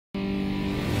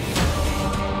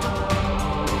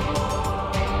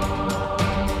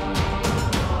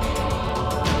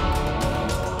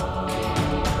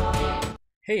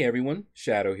Hey everyone,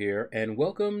 Shaedow here, and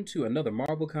welcome to another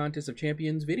Marvel Contest of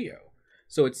Champions video.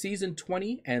 So it's season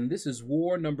 20, and this is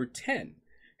war number 10,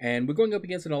 and we're going up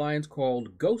against an alliance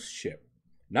called Ghostship.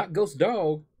 Not Ghost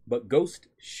Dog, but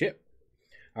Ghostship.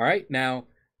 Alright, now,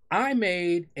 I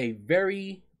made a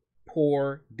very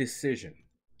poor decision.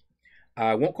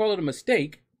 I won't call it a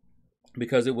mistake,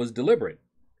 because it was deliberate,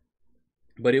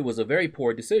 but it was a very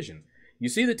poor decision. You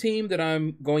see the team that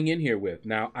I'm going in here with.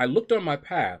 Now, I looked on my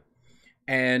path,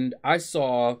 and I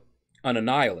saw an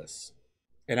Annihilus.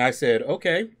 And I said,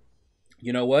 okay,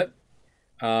 you know what?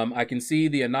 I can see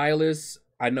the Annihilus.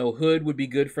 I know Hood would be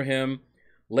good for him.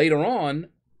 Later on,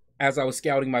 as I was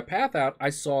scouting my path out, I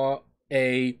saw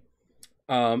a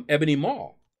Ebony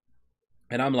Maw.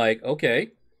 And I'm like, okay,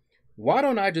 why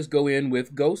don't I just go in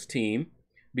with Ghost Team?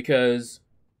 Because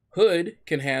Hood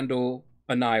can handle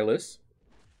Annihilus,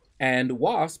 and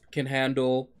Wasp can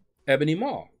handle Ebony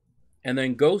Maw. And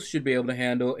then Ghost should be able to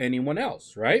handle anyone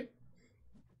else, right?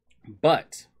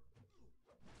 But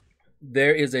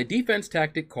there is a defense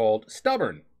tactic called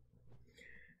Stubborn.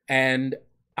 And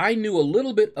I knew a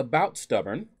little bit about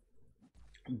Stubborn,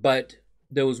 but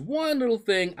there was one little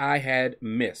thing I had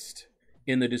missed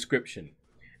in the description,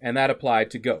 and that applied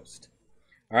to Ghost.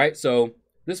 All right, so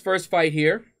this first fight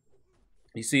here,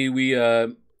 you see we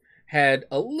had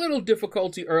a little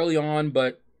difficulty early on,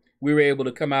 but we were able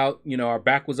to come out. You know, our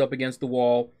back was up against the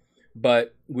wall,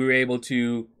 but we were able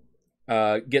to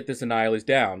get this Annihilus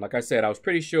down. Like I said, I was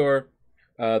pretty sure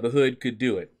the Hood could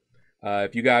do it.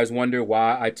 If you guys wonder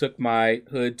why I took my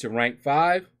Hood to rank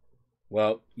 5,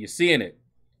 well, you're seeing it.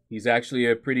 He's actually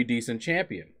a pretty decent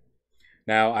champion.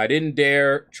 Now, I didn't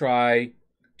dare try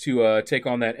to take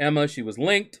on that Emma. She was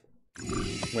linked.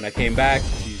 When I came back,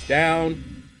 she's down.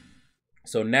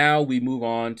 So now we move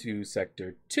on to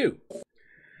Sector 2.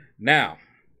 Now,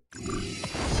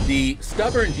 the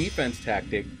Stubborn defense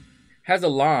tactic has a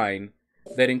line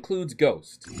that includes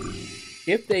Ghost.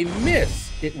 If they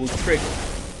miss, it will trigger.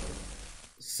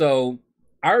 So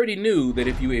I already knew that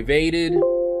if you evaded,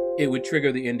 it would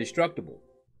trigger the indestructible.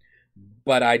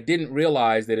 But I didn't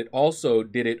realize that it also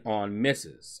did it on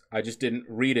misses. I just didn't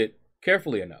read it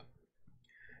carefully enough.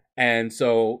 And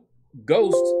so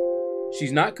Ghost,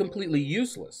 she's not completely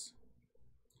useless.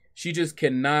 She just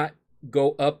cannot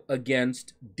go up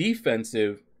against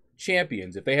defensive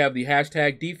champions. If they have the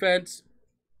hashtag defense,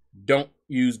 don't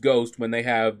use Ghost when they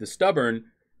have the Stubborn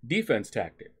defense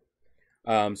tactic.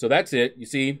 So that's it. You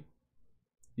see,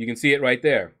 you can see it right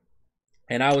there.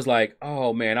 And I was like,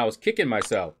 oh man, I was kicking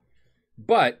myself.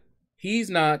 But he's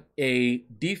not a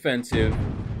defensive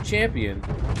champion,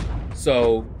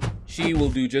 so she will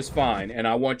do just fine. And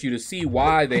I want you to see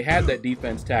why they had that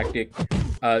defense tactic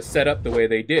set up the way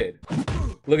they did.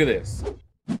 Look at this.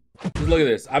 Just look at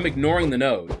this. I'm ignoring the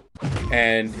node,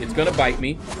 and it's gonna bite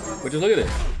me. But just look at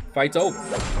this. Fight's over.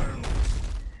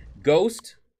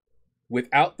 Ghost,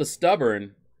 without the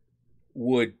Stubborn,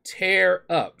 would tear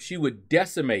up. She would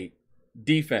decimate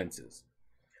defenses.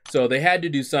 So they had to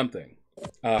do something.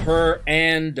 Her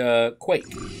and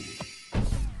Quake.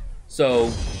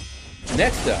 So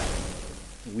next up,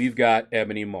 we've got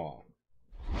Ebony Maw.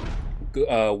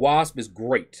 Wasp is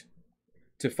great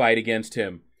to fight against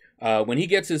him. When he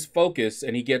gets his focus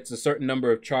and he gets a certain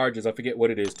number of charges, I forget what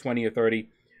it is, 20 or 30,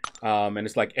 and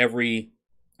it's like every,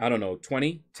 I don't know,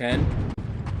 20, 10?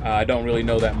 I don't really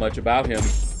know that much about him.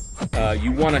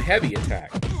 You want a heavy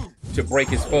attack to break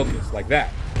his focus, like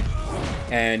that.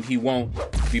 And he won't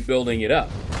be building it up.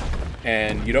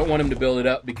 And you don't want him to build it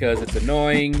up because it's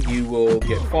annoying, you will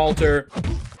get falter.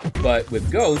 But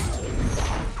with Ghost,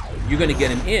 you're gonna get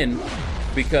an in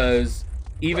because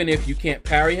even if you can't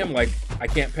parry him, like I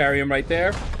can't parry him right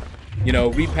there, you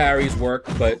know, reparries work,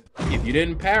 but if you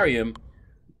didn't parry him,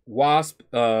 Wasp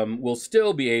will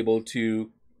still be able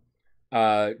to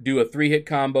do a 3-hit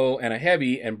combo and a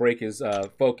heavy and break his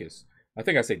focus. I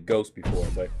think I said Ghost before,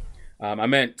 but I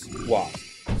meant Wasp.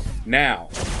 Now,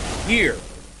 here,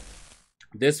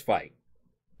 this fight,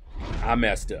 I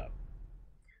messed up,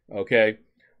 okay?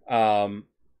 And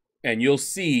you'll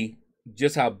see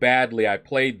just how badly I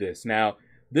played this. Now,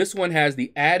 this one has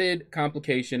the added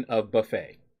complication of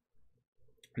buffet.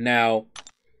 Now,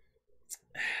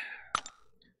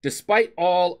 despite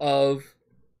all of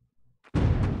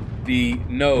the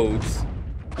nodes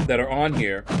that are on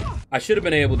here, I should have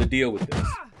been able to deal with this.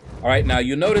 All right, now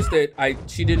you notice that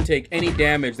she didn't take any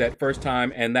damage that first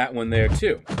time, and that one there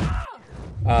too.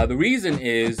 The reason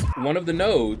is one of the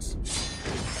nodes,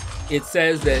 it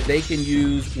says that they can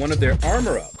use one of their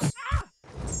armor ups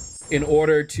in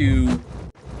order to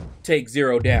take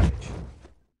 0 damage.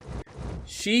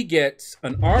 She gets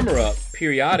an armor up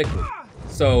periodically.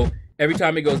 So every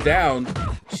time it goes down,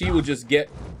 she will just get,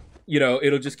 you know,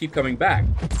 it'll just keep coming back.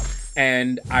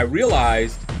 And I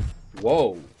realized,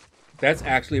 whoa, that's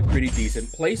actually a pretty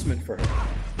decent placement for her.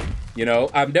 You know,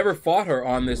 I've never fought her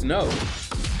on this node.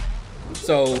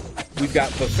 So we've got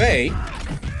Buffet,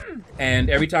 and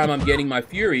every time I'm getting my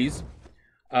Furies,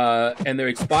 and they're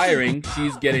expiring,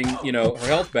 she's getting, you know, her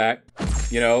health back.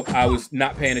 You know, I was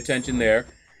not paying attention there.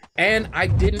 And I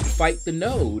didn't fight the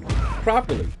node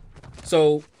properly.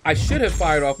 So I should have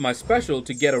fired off my special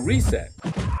to get a reset.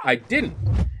 I didn't.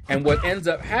 And what ends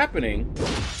up happening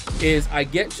is I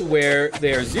get to where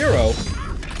they're 0,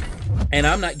 and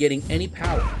I'm not getting any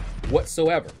power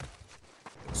whatsoever.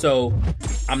 So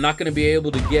I'm not going to be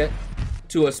able to get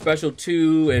to a special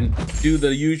 2 and do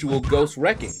the usual ghost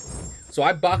wrecking. So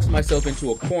I boxed myself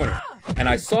into a corner, and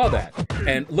I saw that.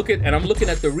 And I'm looking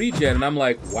at the regen, and I'm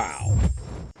like, wow.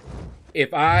 If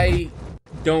I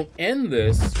don't end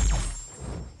this,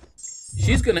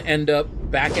 she's going to end up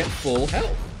back at full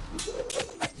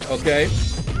health. Okay?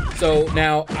 So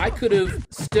now I could have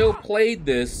still played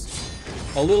this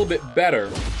a little bit better.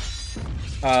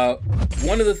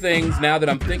 One of the things, now that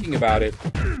I'm thinking about it,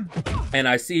 and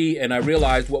I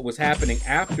realized what was happening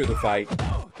after the fight,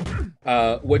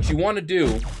 what you want to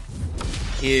do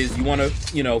is you want to,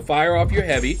 you know, fire off your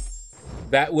heavy.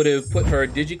 That would have put her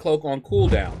Digicloak on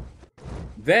cooldown.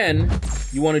 Then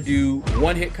you want to do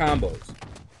one-hit combos.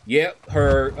 Yep,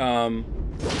 her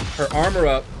armor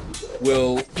up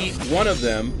will eat one of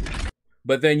them,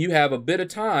 but then you have a bit of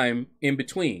time in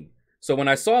between. So when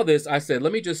I saw this, I said,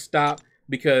 let me just stop,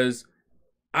 because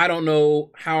I don't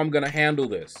know how I'm going to handle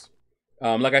this.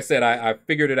 Like I said, I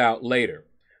figured it out later.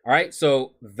 All right,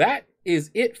 so that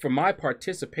is it for my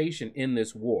participation in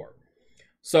this war.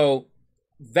 So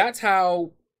that's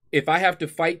how, if I have to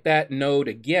fight that node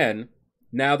again,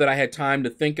 now that I had time to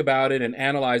think about it and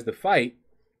analyze the fight,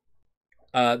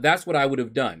 that's what I would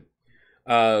have done.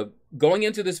 Going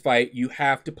into this fight, you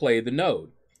have to play the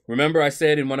node. Remember I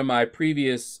said in one of my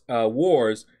previous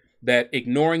wars that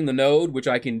ignoring the node, which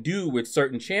I can do with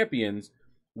certain champions,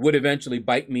 would eventually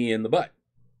bite me in the butt.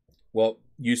 Well,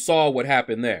 you saw what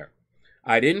happened there.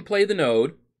 I didn't play the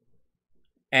node,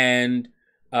 and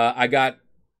I got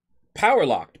power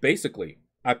locked, basically.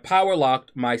 I power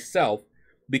locked myself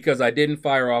because I didn't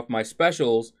fire off my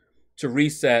specials to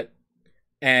reset,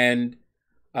 and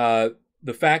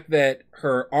the fact that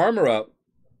her armor up,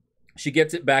 she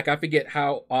gets it back, I forget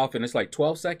how often, it's like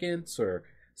 12 seconds or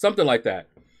something like that.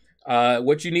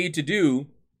 What you need to do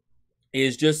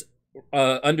is just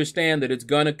understand that it's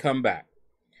gonna come back.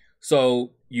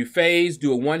 So you phase,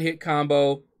 do a one-hit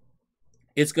combo,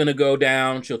 it's gonna go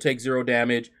down, she'll take 0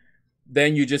 damage.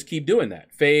 Then you just keep doing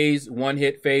that. Phase, one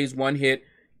hit, phase, one hit.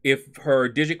 If her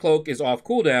Digicloak is off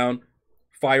cooldown,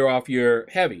 fire off your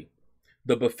heavy.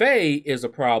 The Buffet is a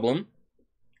problem,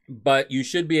 but you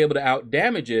should be able to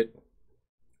out-damage it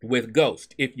with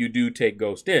Ghost if you do take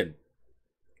Ghost in,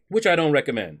 which I don't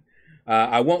recommend.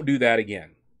 I won't do that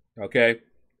again, okay?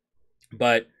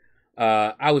 But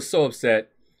I was so upset.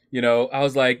 You know, I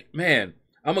was like, man,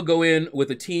 I'm going to go in with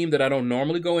a team that I don't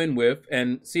normally go in with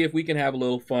and see if we can have a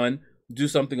little fun, do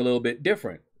something a little bit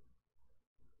different.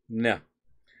 No.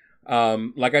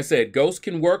 Like I said, Ghost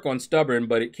can work on Stubborn,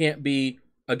 but it can't be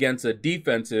against a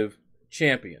defensive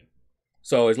champion.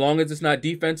 So as long as it's not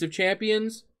defensive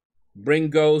champions, bring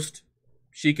Ghost.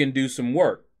 She can do some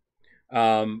work.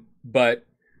 But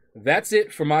that's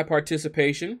it for my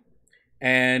participation.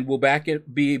 And we'll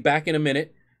be back in a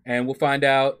minute, and we'll find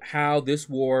out how this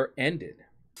war ended.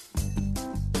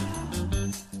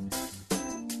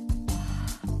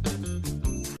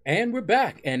 And we're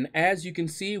back, and as you can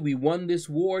see, we won this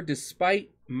war despite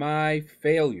my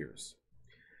failures.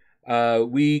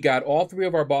 We got all 3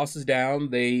 of our bosses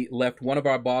down. They left one of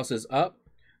our bosses up,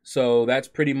 so that's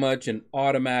pretty much an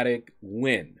automatic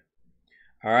win.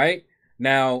 All right,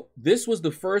 now this was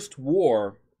the first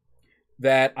war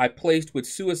that I placed with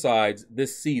suicides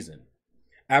this season.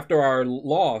 After our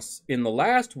loss in the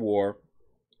last war,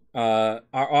 our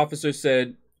officer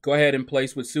said, go ahead and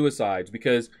place with suicides,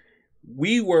 because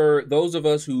we were, those of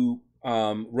us who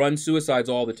run suicides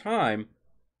all the time,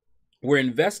 were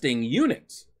investing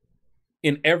units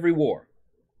in every war.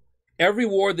 Every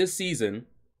war this season,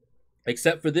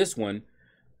 except for this one,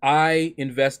 I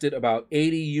invested about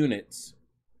 80 units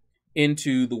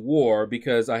into the war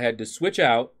because I had to switch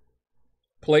out,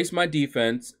 place my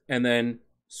defense, and then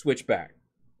switch back.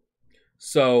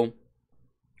 So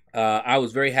I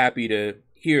was very happy to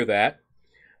hear that.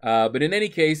 But in any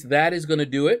case, that is going to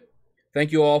do it.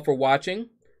 Thank you all for watching.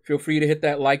 Feel free to hit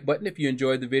that like button if you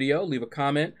enjoyed the video. Leave a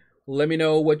comment. Let me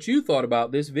know what you thought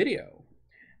about this video.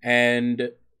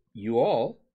 And You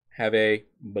all have a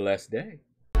blessed day.